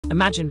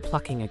Imagine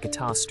plucking a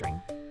guitar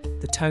string.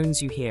 The tones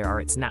you hear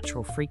are its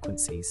natural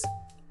frequencies,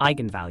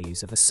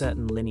 eigenvalues of a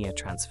certain linear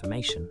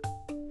transformation.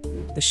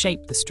 The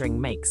shape the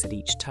string makes at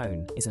each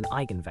tone is an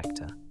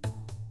eigenvector.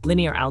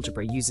 Linear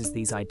algebra uses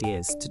these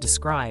ideas to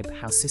describe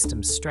how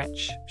systems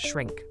stretch,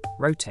 shrink,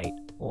 rotate,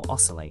 or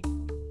oscillate.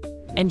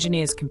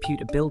 Engineers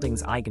compute a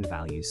building's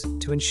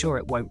eigenvalues to ensure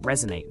it won't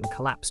resonate and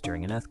collapse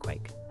during an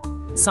earthquake.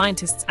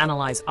 Scientists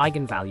analyze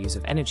eigenvalues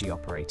of energy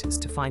operators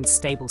to find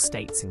stable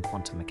states in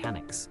quantum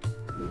mechanics.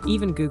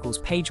 Even Google's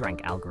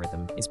PageRank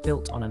algorithm is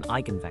built on an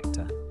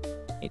eigenvector.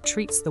 It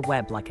treats the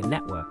web like a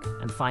network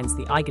and finds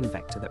the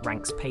eigenvector that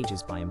ranks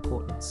pages by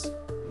importance.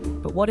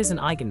 But what is an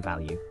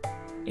eigenvalue?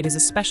 It is a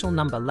special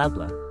number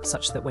leveler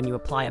such that when you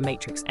apply a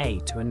matrix A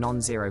to a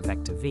non-zero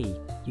vector V,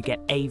 you get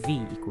AV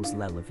equals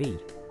leveler V.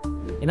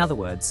 In other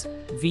words,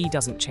 V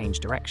doesn't change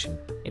direction,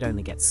 it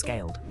only gets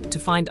scaled. To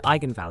find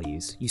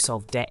eigenvalues, you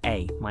solve det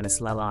A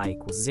minus lel I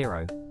equals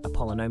 0, a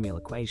polynomial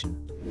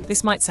equation.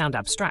 This might sound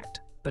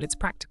abstract, but it's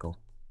practical.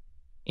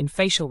 In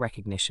facial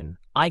recognition,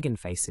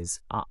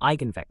 eigenfaces are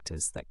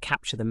eigenvectors that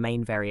capture the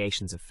main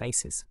variations of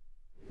faces.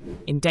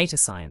 In data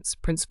science,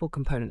 principal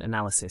component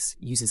analysis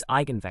uses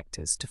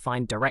eigenvectors to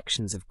find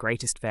directions of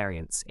greatest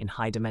variance in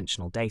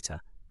high-dimensional data,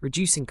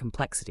 reducing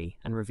complexity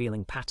and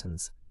revealing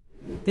patterns.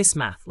 This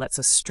math lets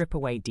us strip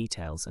away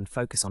details and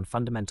focus on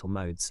fundamental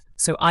modes,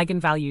 so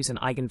eigenvalues and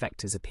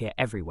eigenvectors appear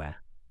everywhere,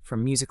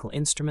 from musical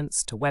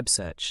instruments to web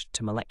search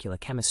to molecular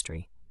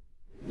chemistry.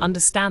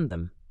 Understand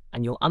them,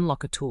 and you'll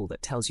unlock a tool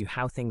that tells you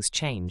how things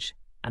change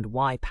and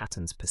why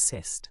patterns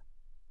persist.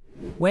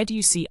 Where do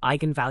you see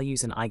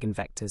eigenvalues and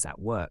eigenvectors at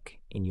work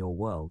in your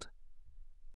world?